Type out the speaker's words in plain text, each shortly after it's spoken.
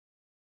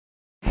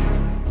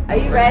Are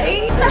you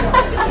ready?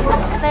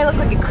 I look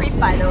like a creep,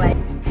 by the way.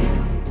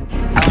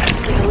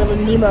 It's like a little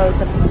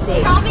Nemo's of the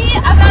sea. Tell me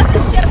about the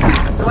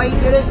shipwreck. So why you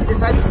did is you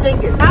decided to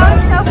sink it. That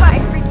was so fun. I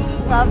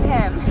freaking love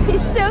him.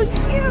 He's so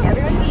cute.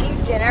 Everyone's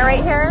eating dinner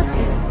right here.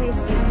 This place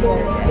is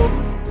gorgeous.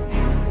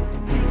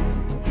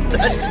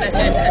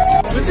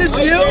 Was this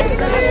you?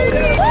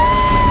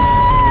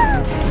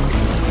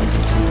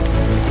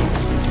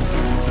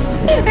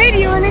 Hey, do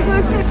you want to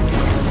go sit?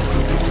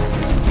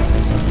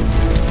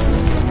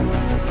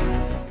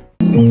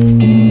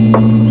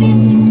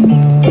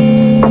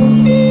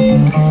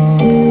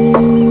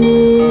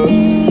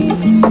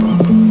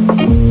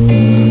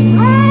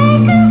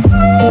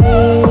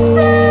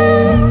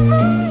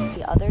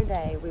 The other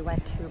day we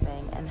went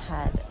tubing and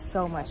had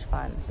so much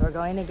fun. So we're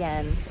going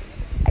again.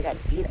 I got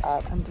beat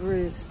up. I'm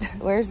bruised.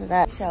 Where's it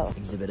at? Show.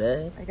 Exhibit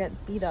A. I got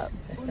beat up.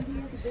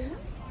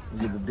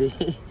 Exhibit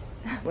B.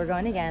 We're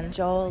going again.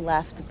 Joel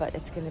left, but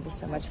it's gonna be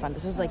so much fun.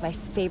 This was like my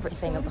favorite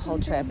thing of the whole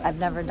trip. I've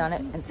never done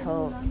it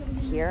until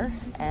here,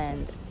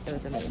 and it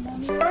was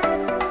amazing.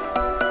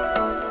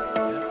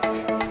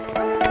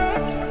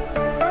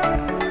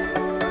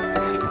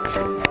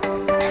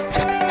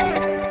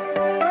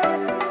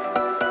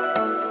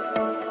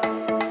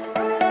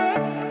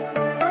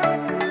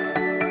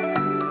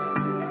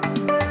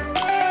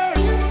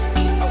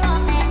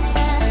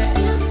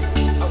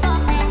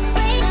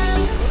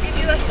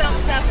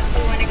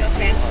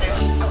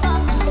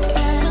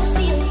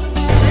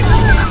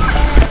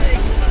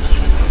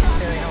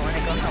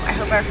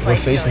 We're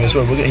facing this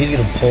way. He's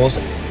gonna pulse.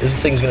 This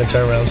thing's gonna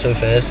turn around so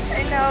fast.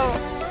 I know.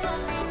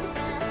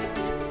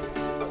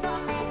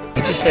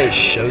 You just say it's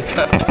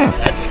showtime.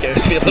 That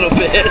scares me a little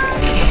bit.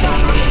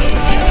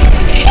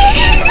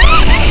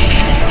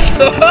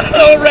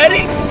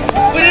 Already?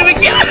 We didn't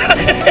even get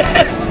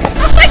it.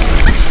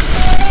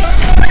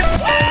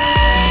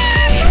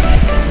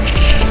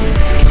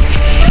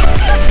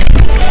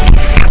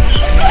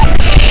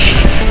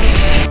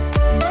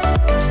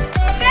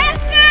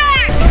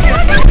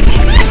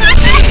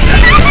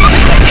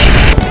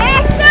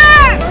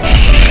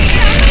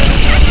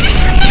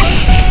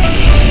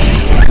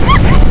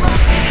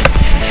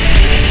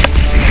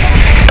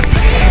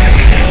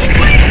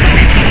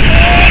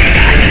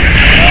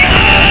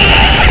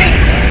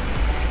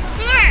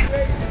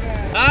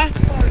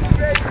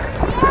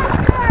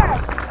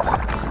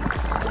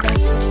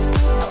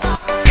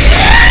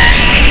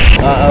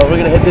 We're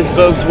gonna hit this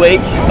boat's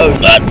wake. Oh,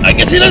 I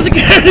guess he doesn't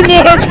care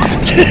anymore.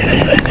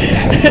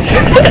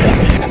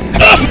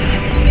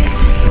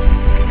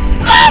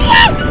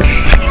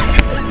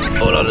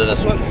 Hold on to this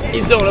one.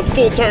 He's doing a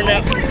full turn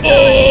now.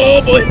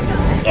 Oh boy.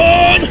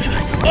 Oh.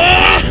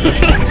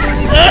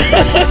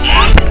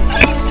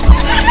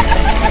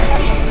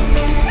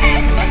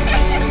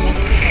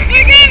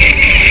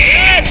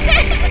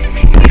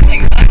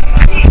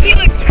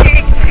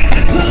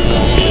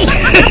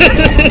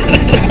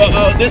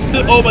 Uh-oh,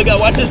 oh my god,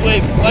 watch this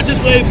wave. Watch this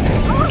wave.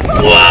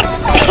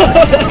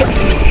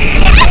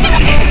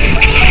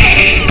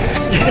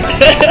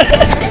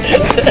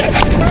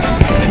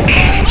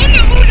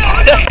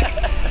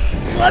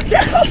 Watch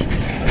out.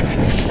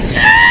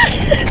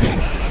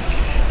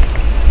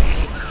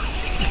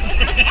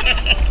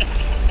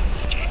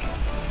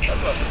 That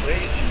was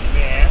crazy,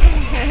 man.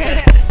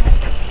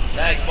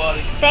 Thanks,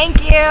 buddy. Thank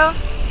you.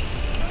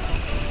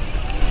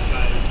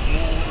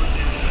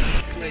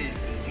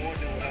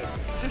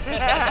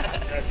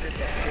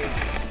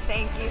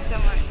 Thank you so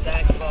much.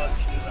 Thanks, boss.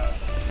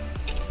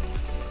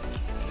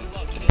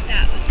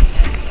 That was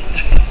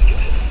amazing.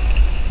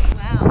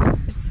 Wow.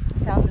 Just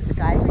found this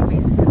guy who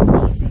made this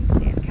amazing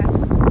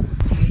sandcastle.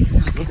 Dude,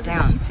 knock it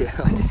down.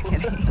 I'm just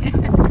kidding.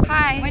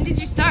 Hi. When did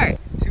you start?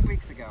 2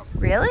 weeks ago.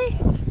 Really?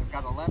 We've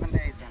got 11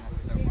 days in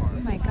it so far.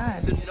 Oh my god.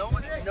 So no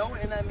one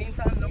in that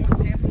meantime, no one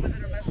tampered with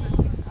it or messed it?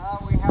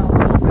 We have a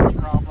little bit of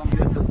problem. You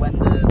have to wet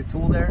the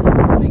tool there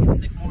to make it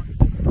stick more?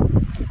 This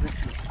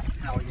is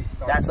how you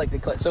start. That's like the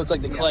clay. So it's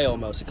like the clay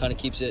almost. It kind of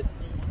keeps it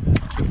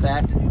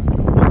packed.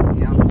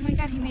 Yeah. Oh my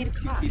god, he made a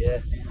clock.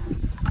 Yeah.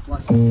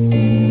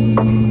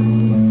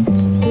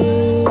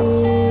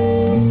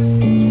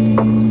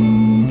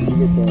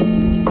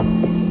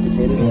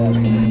 Potatoes are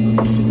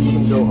should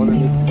even go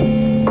underneath the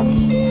thing.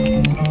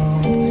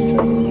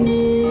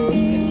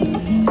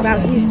 Wow,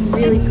 he's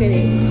really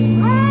pretty.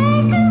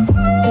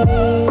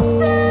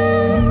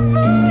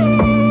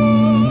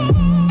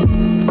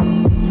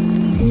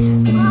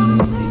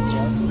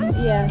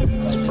 Yeah.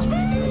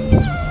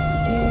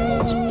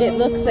 It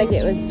looks like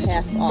it was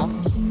half off.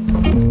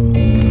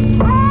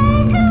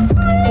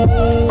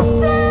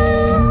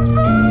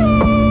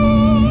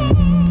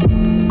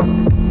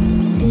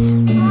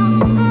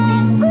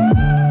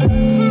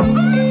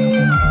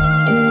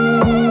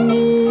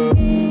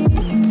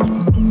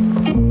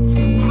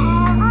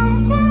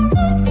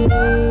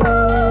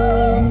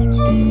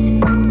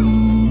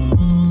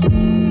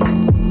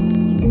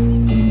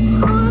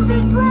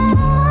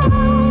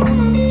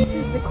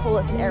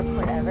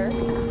 Airport ever.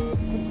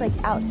 It's like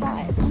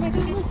outside. Oh my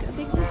god, look, a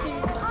big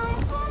lizard.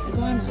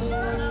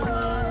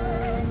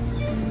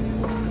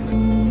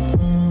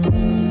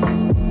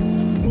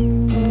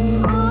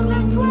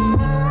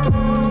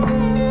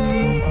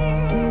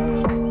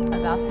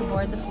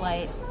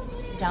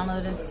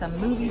 recommended some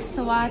movies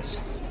to watch.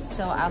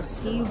 So I'll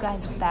see you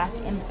guys back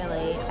in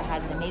Philly. I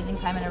had an amazing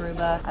time in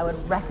Aruba. I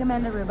would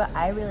recommend Aruba.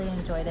 I really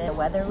enjoyed it. The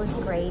weather was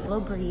great, a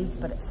little breeze,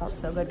 but it felt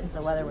so good because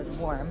the weather was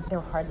warm. There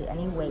were hardly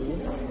any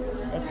waves,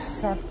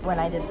 except when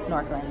I did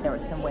snorkeling, there were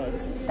some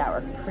waves that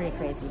were pretty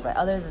crazy. But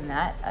other than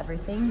that,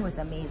 everything was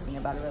amazing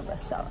about Aruba.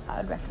 So I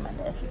would recommend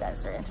it if you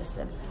guys are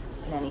interested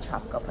in any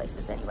tropical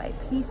places anyway.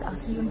 Peace, I'll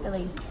see you in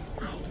Philly.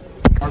 Bye.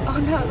 Oh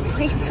no, the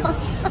plane's on.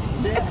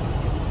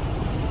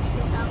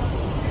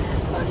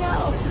 Oh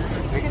no,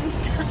 we're gonna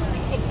die.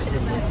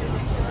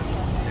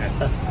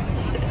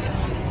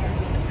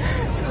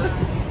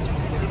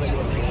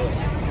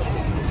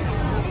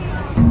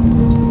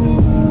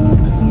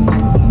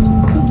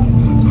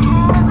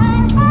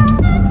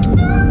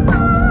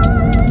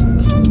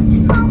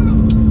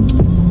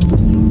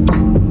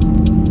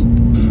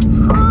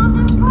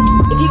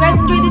 If you guys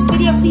enjoyed this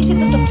video, please hit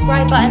the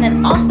subscribe button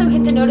and also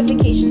hit the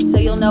notifications so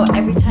you'll know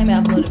every time I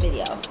upload a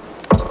video.